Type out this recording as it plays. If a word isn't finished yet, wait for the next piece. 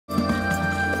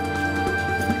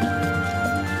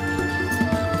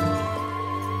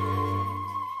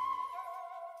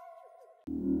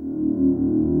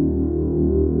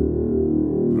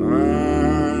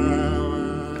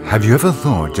Have you ever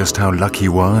thought just how lucky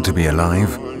you are to be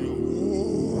alive?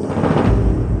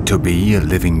 To be a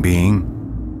living being?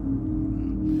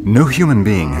 No human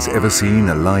being has ever seen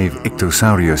a live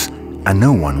ichthyosaurus, and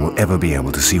no one will ever be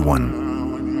able to see one.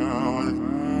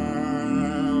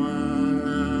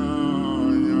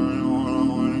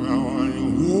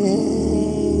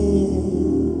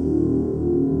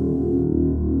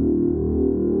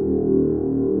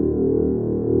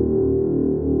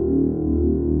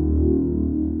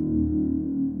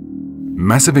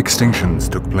 Massive extinctions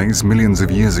took place millions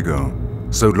of years ago,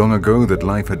 so long ago that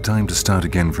life had time to start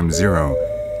again from zero,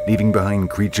 leaving behind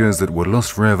creatures that were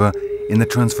lost forever in the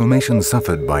transformation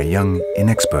suffered by a young,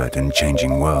 inexpert and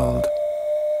changing world.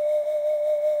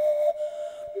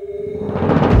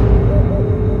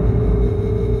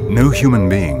 No human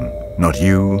being, not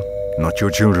you, not your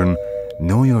children,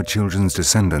 nor your children's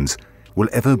descendants, will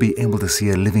ever be able to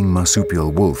see a living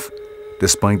marsupial wolf,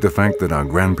 despite the fact that our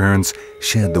grandparents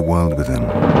shared the world with them.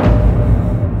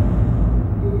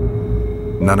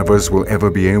 None of us will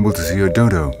ever be able to see a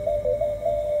dodo,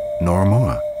 nor a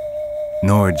moa,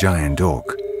 nor a giant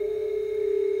orc.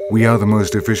 We are the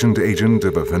most efficient agent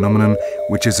of a phenomenon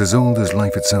which is as old as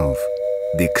life itself,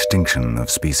 the extinction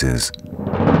of species.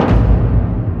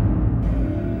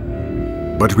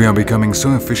 But we are becoming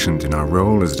so efficient in our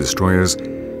role as destroyers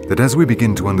that as we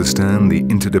begin to understand the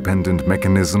interdependent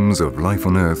mechanisms of life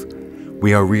on Earth,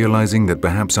 we are realizing that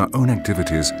perhaps our own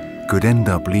activities could end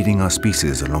up leading our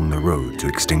species along the road to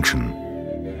extinction.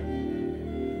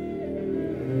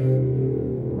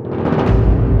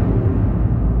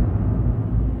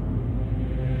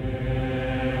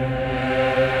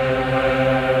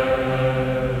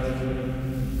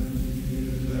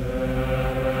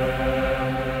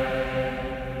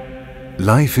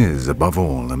 Life is, above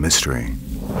all, a mystery.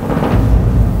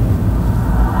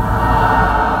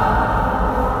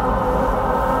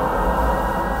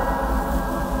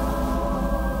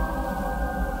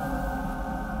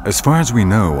 As far as we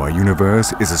know, our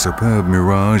universe is a superb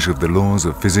mirage of the laws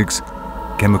of physics,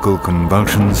 chemical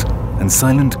convulsions, and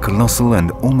silent, colossal,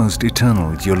 and almost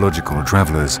eternal geological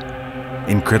travelers.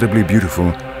 Incredibly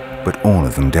beautiful, but all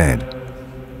of them dead.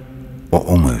 Or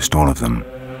almost all of them.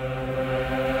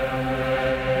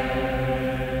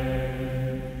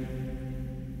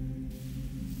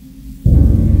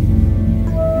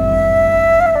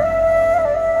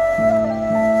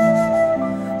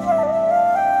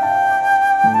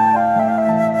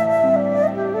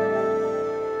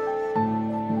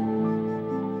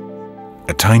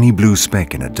 A tiny blue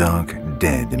speck in a dark,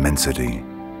 dead immensity.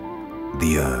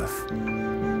 The Earth.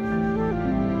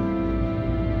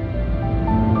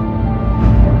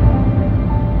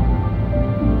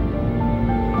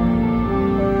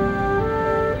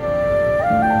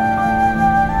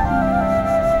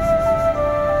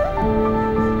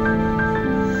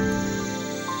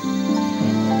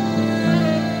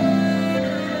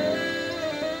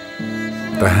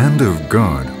 The hand of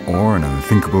God, or an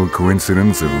unthinkable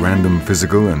coincidence of random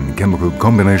physical and chemical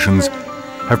combinations,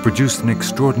 have produced an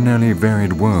extraordinarily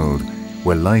varied world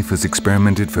where life has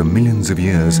experimented for millions of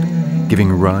years,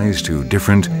 giving rise to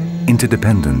different,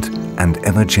 interdependent, and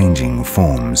ever-changing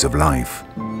forms of life.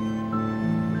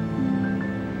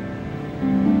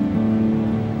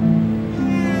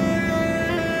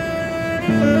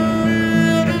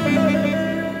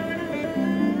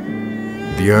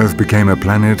 The Earth became a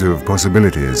planet of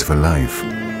possibilities for life.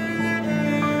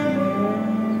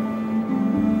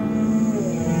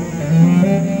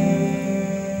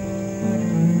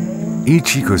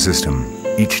 Each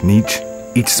ecosystem, each niche,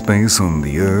 each space on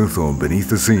the Earth or beneath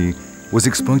the sea was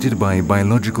exploited by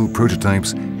biological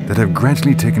prototypes that have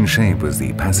gradually taken shape as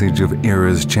the passage of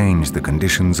eras changed the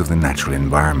conditions of the natural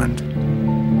environment.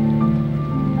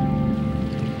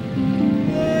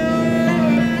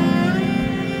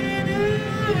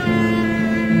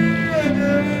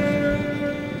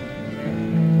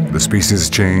 The species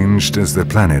changed as the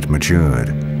planet matured.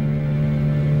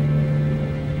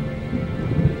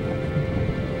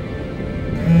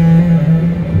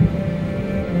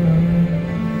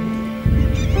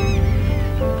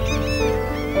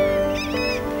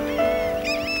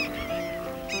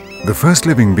 The first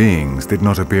living beings did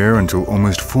not appear until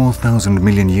almost 4,000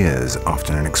 million years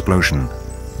after an explosion.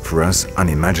 For us,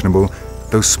 unimaginable,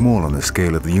 though small on the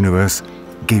scale of the universe,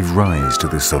 gave rise to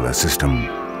the solar system.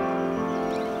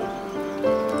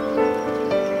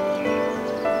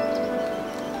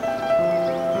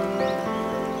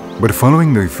 But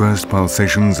following the first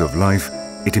pulsations of life,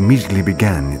 it immediately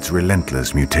began its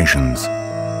relentless mutations.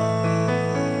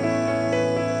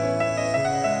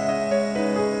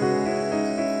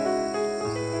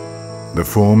 The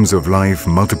forms of life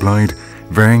multiplied,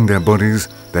 varying their bodies,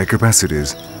 their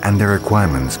capacities, and their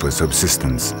requirements for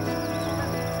subsistence.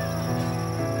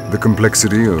 The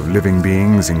complexity of living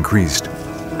beings increased,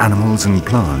 animals and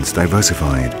plants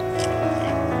diversified.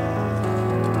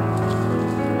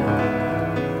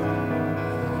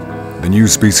 The new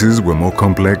species were more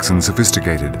complex and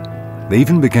sophisticated. They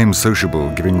even became sociable,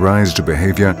 giving rise to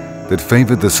behavior that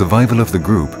favored the survival of the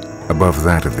group above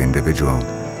that of the individual.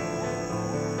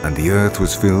 And the Earth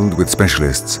was filled with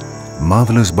specialists,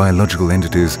 marvelous biological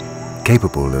entities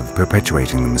capable of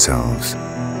perpetuating themselves.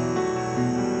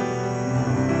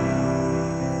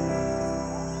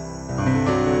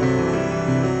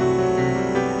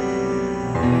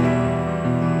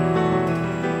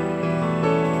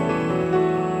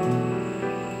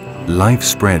 Life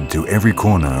spread to every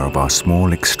corner of our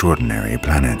small, extraordinary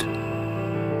planet.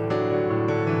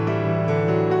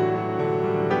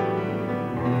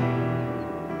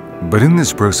 But in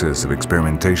this process of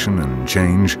experimentation and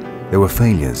change, there were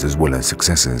failures as well as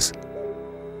successes.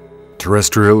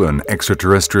 Terrestrial and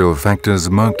extraterrestrial factors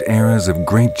marked eras of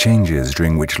great changes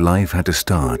during which life had to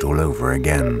start all over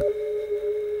again.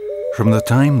 From the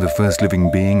time the first living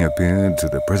being appeared to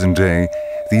the present day,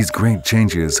 these great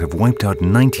changes have wiped out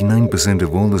 99%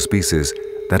 of all the species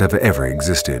that have ever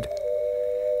existed.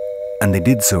 And they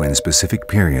did so in specific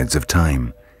periods of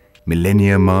time,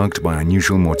 millennia marked by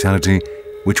unusual mortality,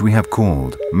 which we have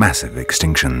called massive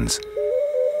extinctions.